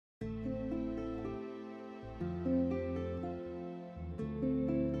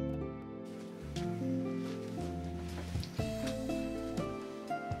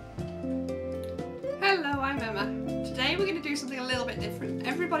I'm Emma. Today we're going to do something a little bit different.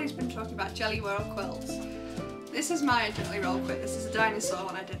 Everybody's been talking about jelly roll quilts. This is my jelly roll quilt. This is a Dinosaur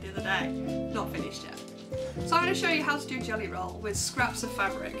one I did the other day. Not finished yet. So I'm going to show you how to do jelly roll with scraps of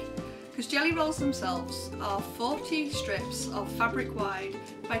fabric. Because jelly rolls themselves are 40 strips of fabric wide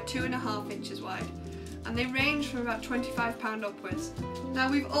by 2.5 inches wide. And they range from about £25 upwards. Now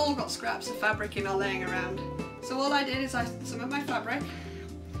we've all got scraps of fabric in our laying around. So all I did is some of my fabric,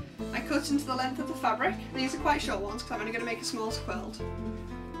 I cut into the length of the fabric. These are quite short ones because I'm only going to make a small quilt.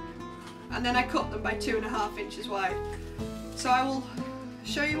 And then I cut them by 2.5 inches wide. So I will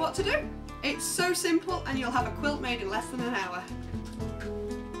show you what to do. It's so simple and you'll have a quilt made in less than an hour.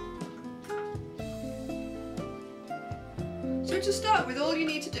 So to start with, all you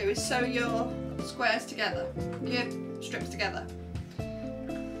need to do is sew your squares together, your strips together.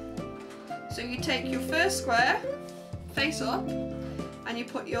 So you take your first square face up and you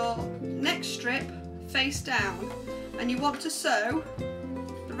put your next strip face down, and you want to sew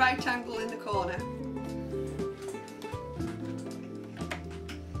the right angle in the corner.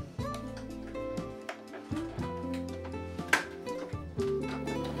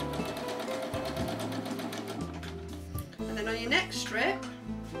 And then on your next strip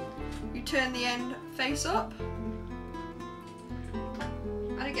you turn the end face up,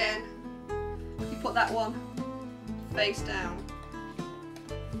 and again you put that one face down.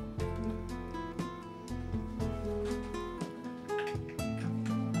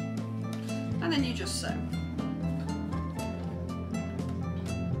 And then you just sew.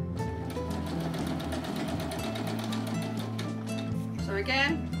 So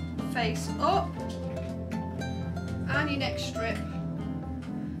again, face up, and your next strip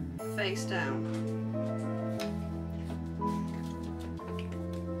face down.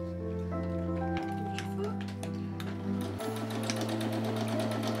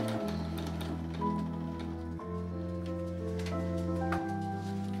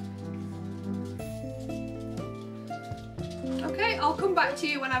 Okay, I'll come back to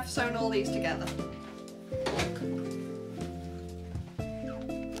you when I've sewn all these together.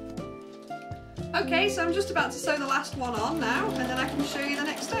 Okay, so I'm just about to sew the last one on now, and then I can show you the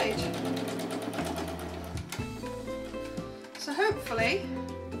next stage. So hopefully,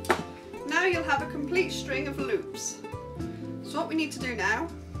 now you'll have a complete string of loops. So what we need to do now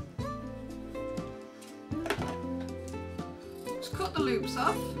is cut the loops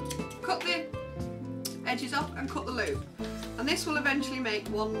off, cut the edges off and cut the loop. And this will eventually make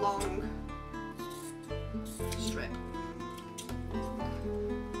one long strip.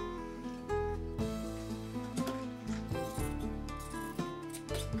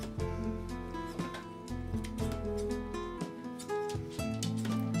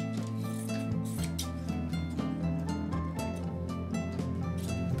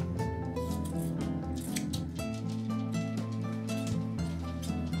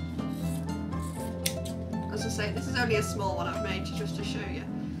 As I say, this is only a small one I've made just to show you.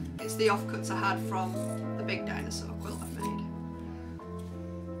 It's the offcuts I had from the big Dinosaur quilt I've made.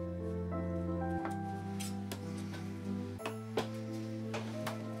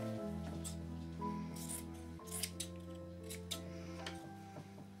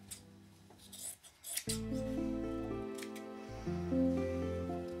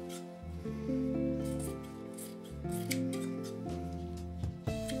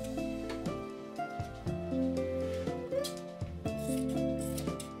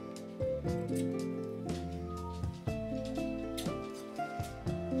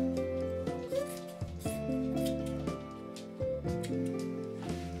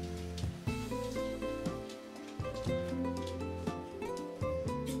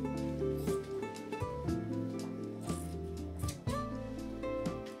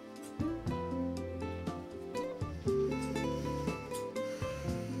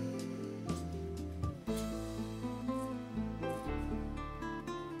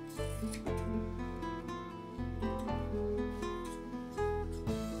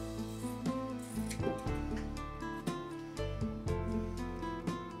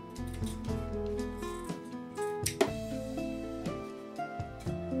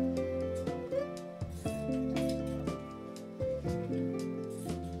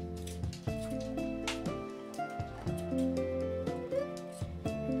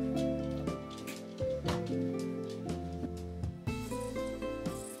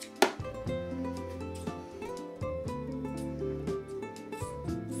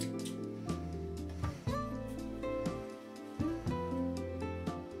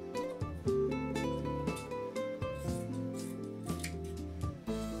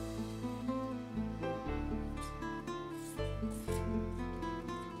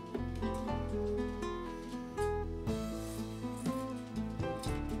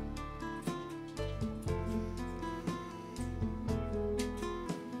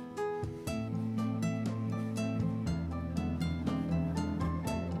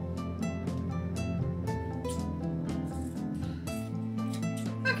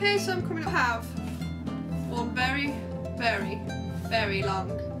 Okay, so I'm coming to have one very, very, very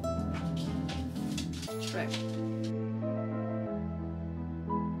long strip.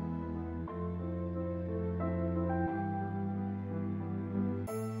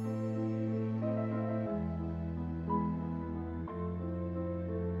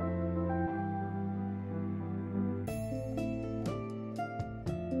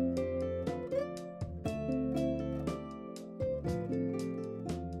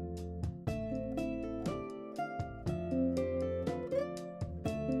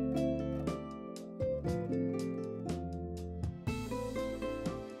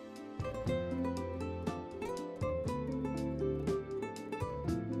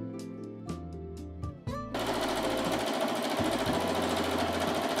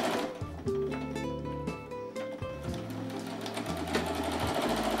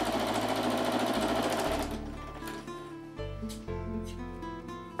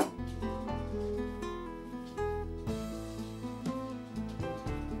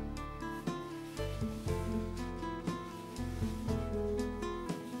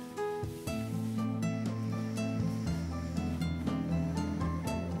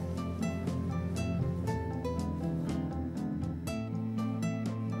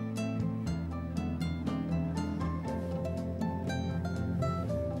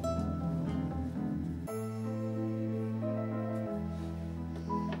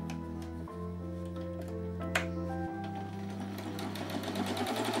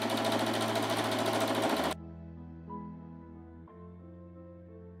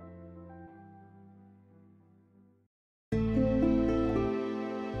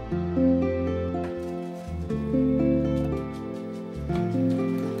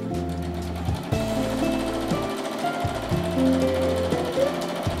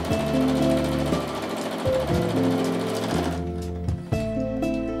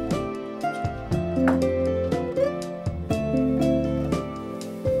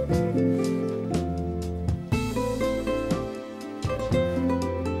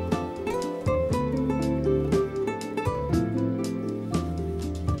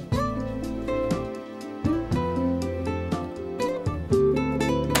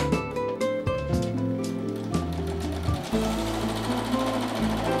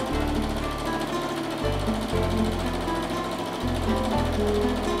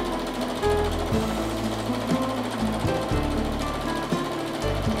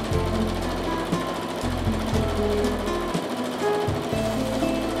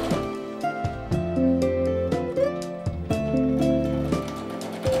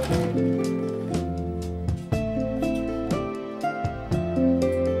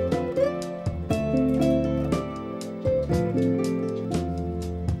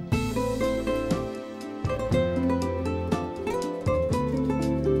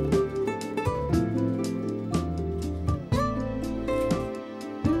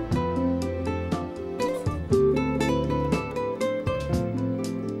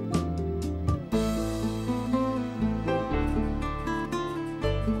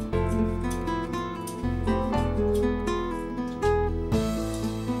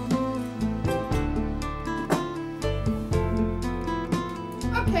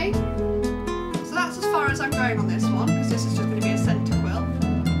 Okay, so that's as far as I'm going on this one, because this is just going to be a centre quilt.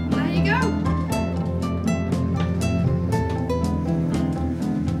 There you go.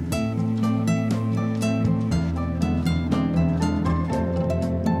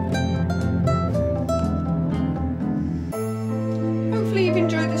 Hopefully you've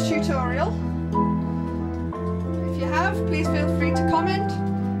enjoyed this tutorial. If you have, please feel free to comment.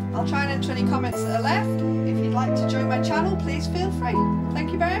 I'll try and answer any comments that are left. If you'd like to join my channel, please feel free.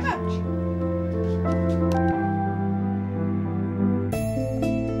 Thank you very much.